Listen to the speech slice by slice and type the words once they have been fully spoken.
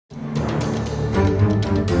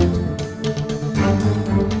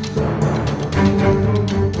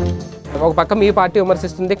ఒక పక్క మీ పార్టీ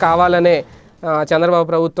విమర్శిస్తుంది కావాలనే చంద్రబాబు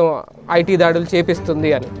ప్రభుత్వం ఐటీ దాడులు చేపిస్తుంది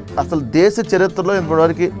అని. అసలు దేశ చరిత్రలో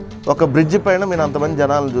ఇప్పటివరకు ఒక బ్రిడ్జ్ పైన మీరు అంతమంది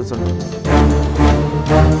జనాలను చూసుంటారు.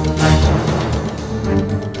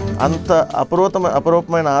 అంత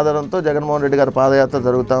అపరూపమైన ఆదరణతో జగన్మోహన్ రెడ్డి గారి పాదయాత్ర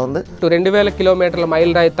జరుగుతూ ఉంది. 2000 కిలోమీటర్ల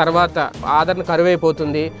మైల్ రాయి తర్వాత ఆదరణ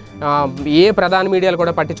కరువైపోతుంది. ఏ ప్రధాన మీడియాలు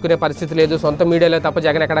కూడా పట్టించుకునే పరిస్థితి లేదు. సొంత మీడియాలో తప్ప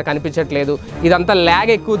జగన్ ఎక్కడ కనిపించట్లేదు. ఇదంతా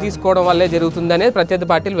ల్యాగ్ ఎక్కువ తీసుకోవడం వల్లే జరుగుతుంది అనేది ప్రత్యర్థి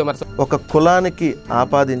పార్టీలు విమర్శ. ఒక కులానికి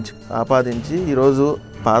ఆపాదించి ఈరోజు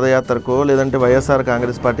పాదయాత్రకు లేదంటే వైఎస్ఆర్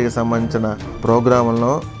కాంగ్రెస్ పార్టీకి సంబంధించిన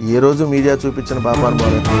ప్రోగ్రాములను ఏ రోజు మీడియా చూపించిన పాపాను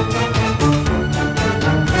బాలేదు.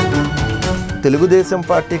 తెలుగుదేశం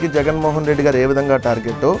పార్టీకి జగన్మోహన్ రెడ్డి గారు ఏ విధంగా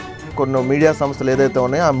టార్గెట్, కొన్ని మీడియా సంస్థలు ఏదైతే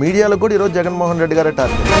ఉన్నాయో ఆ మీడియాలకు కూడా ఈరోజు జగన్మోహన్ రెడ్డి గారే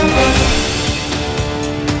టార్గెట్.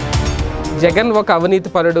 జగన్ ఒక అవినీతి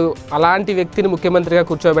పరుడు, అలాంటి వ్యక్తిని ముఖ్యమంత్రిగా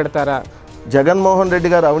కూర్చోబెడతారా? జగన్మోహన్ రెడ్డి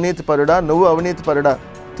గారు అవినీతి పరుడా, నువ్వు అవినీతి పరుడా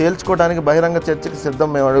తేల్చుకోవడానికి బహిరంగ చర్చకి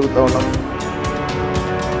సిద్ధం మేము అడుగుతూ ఉన్నాం.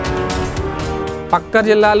 పక్క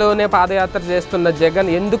జిల్లాలోనే పాదయాత్ర చేస్తున్న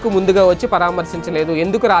జగన్ ఎందుకు ముందుగా వచ్చి పరామర్శించలేదు?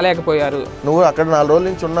 ఎందుకు రాలేకపోయారు? నువ్వు అక్కడ 4 రోజుల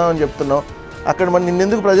నుంచి ఉన్నావని చెప్తున్నావు. అక్కడ మరి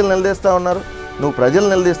నిన్నెందుకు ప్రజలు నిలదీస్తూ ఉన్నారు? నువ్వు ప్రజలు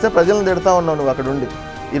నిలదీస్తే ప్రజలను తిడతా ఉన్నావు నువ్వు అక్కడ ఉండి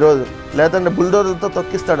ఈరోజు, లేదంటే బుల్డోజర్లతో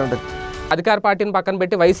తొక్కిస్తాడంట. అధికార పార్టీని పక్కన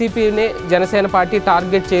పెట్టి వైసీపీని జనసేన పార్టీ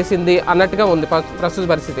టార్గెట్ చేసింది అన్నట్టుగా ఉంది ప్రస్తుత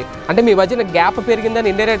పరిస్థితి. అంటే మీ మధ్యన గ్యాప్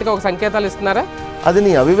పెరిగిందని ఇండైరెక్ట్గా ఒక సంకేతాలు ఇస్తున్నారా? అది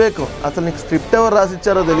నీ అవివేకం. అసలు నీకు స్క్రిప్ట్ ఎవరు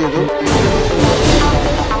రాసిచ్చారో తెలియదు.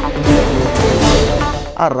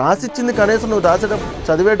 ఆ రాసిచ్చింది కనీసం నువ్వు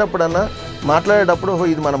చదివేటప్పుడన్నా మాట్లాడేటప్పుడు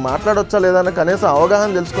ఇది మనం మాట్లాడొచ్చా లేదా అని కనీసం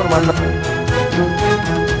అవగాహన తెలుసుకొని మాట్లాడు.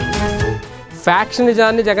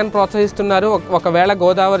 ఫ్యాక్షనిజాన్ని జగన్ ప్రోత్సహిస్తున్నారు. ఒకవేళ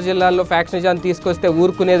గోదావరి జిల్లాలో ఫ్యాక్షనిజాన్ని తీసుకొస్తే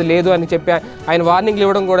ఊరుకునేది లేదు అని చెప్పి ఆయన వార్నింగ్లు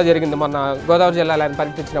ఇవ్వడం కూడా జరిగింది మొన్న గోదావరి జిల్లాలో ఆయన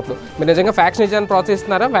పర్యటించినప్పుడు. మీరు నిజంగా ఫ్యాక్షనిజాన్ని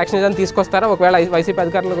ప్రోత్సహిస్తున్నారా? ఫ్యాక్షనిజాన్ని తీసుకొస్తారా ఒకవేళ వైసీపీ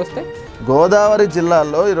అధికారంలోకి వస్తే? గోదావరి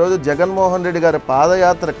జిల్లాలో ఈరోజు జగన్మోహన్ రెడ్డి గారి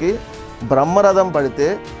పాదయాత్రకి బ్రహ్మరథం పడితే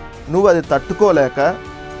నువ్వు అది తట్టుకోలేక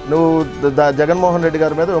నువ్వు జగన్మోహన్ రెడ్డి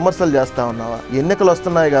గారి మీద విమర్శలు చేస్తూ ఉన్నావా? ఎన్నికలు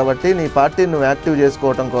వస్తున్నాయి కాబట్టి నీ పార్టీని నువ్వు యాక్టివ్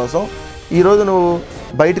చేసుకోవటం కోసం ఈరోజు నువ్వు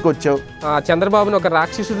బయటకు వచ్చావు. చంద్రబాబును ఒక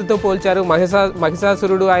రాక్షసుడితో పోల్చారు.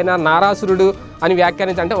 మహిషాసురుడు, ఆయన నారాసురుడు అని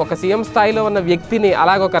వ్యాఖ్యానించి, అంటే ఒక సీఎం స్థాయిలో ఉన్న వ్యక్తిని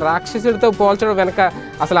అలాగ ఒక రాక్షసుడితో పోల్చడం వెనక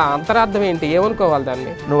అసలు అంతరార్థం ఏంటి? ఏమనుకోవాలి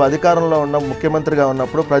దాన్ని? నువ్వు అధికారంలో ఉన్న ముఖ్యమంత్రిగా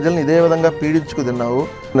ఉన్నప్పుడు ప్రజల్ని ఇదే విధంగా పీడించుకు తిన్నావు.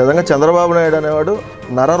 నిజంగా చంద్రబాబు నాయుడు అనేవాడు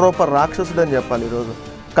నరరూప రాక్షసుడు అని చెప్పాలి. ఈరోజు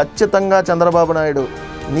ఖచ్చితంగా చంద్రబాబు నాయుడు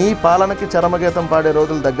నీ పాలనకి చరమగీతం పాడే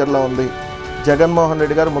రోజులు దగ్గరలో ఉంది. జగన్మోహన్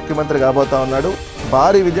రెడ్డి గారు ముఖ్యమంత్రి కాబోతా ఉన్నాడు.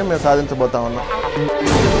 భారీ విజయం మేము సాధించబోతా ఉన్నాం.